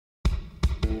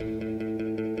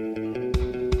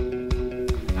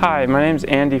Hi, my name is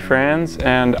Andy Franze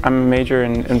and I'm a major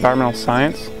in environmental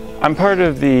science. I'm part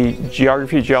of the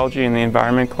Geography, Geology and the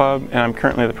Environment Club, and I'm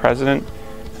currently the president.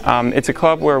 It's a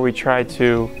club where we try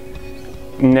to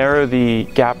narrow the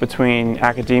gap between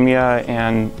academia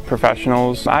and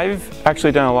professionals. I've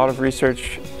actually done a lot of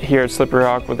research here at Slippery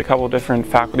Rock with a couple of different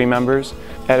faculty members.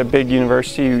 At a big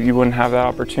university, you wouldn't have that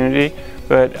opportunity,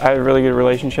 but I have really good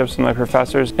relationships with my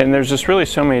professors, and there's just really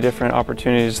so many different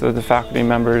opportunities that the faculty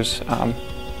members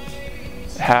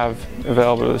have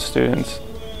available to the students.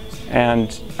 And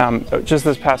just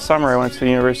this past summer, I went to the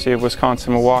University of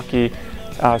Wisconsin-Milwaukee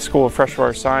School of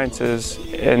Freshwater Sciences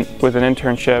with an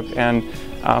internship, and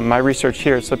my research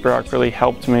here at Slippery Rock really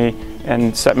helped me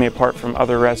and set me apart from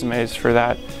other resumes for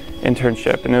that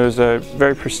internship. And it was a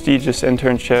very prestigious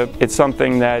internship. It's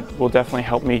something that will definitely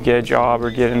help me get a job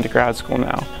or get into grad school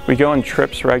now. We go on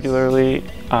trips regularly,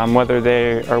 whether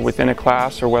they are within a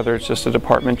class or whether it's just a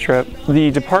department trip. The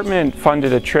department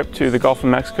funded a trip to the Gulf of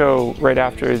Mexico right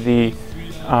after the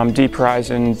Deep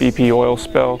Horizon BP oil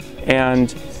spill,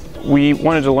 and we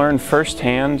wanted to learn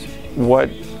firsthand what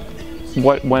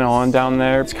went on down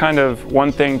there. It's kind of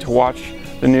one thing to watch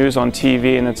the news on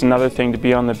TV, and it's another thing to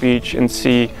be on the beach and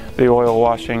see the oil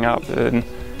washing up. And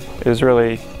it was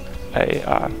really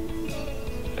an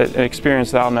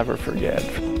experience that I'll never forget.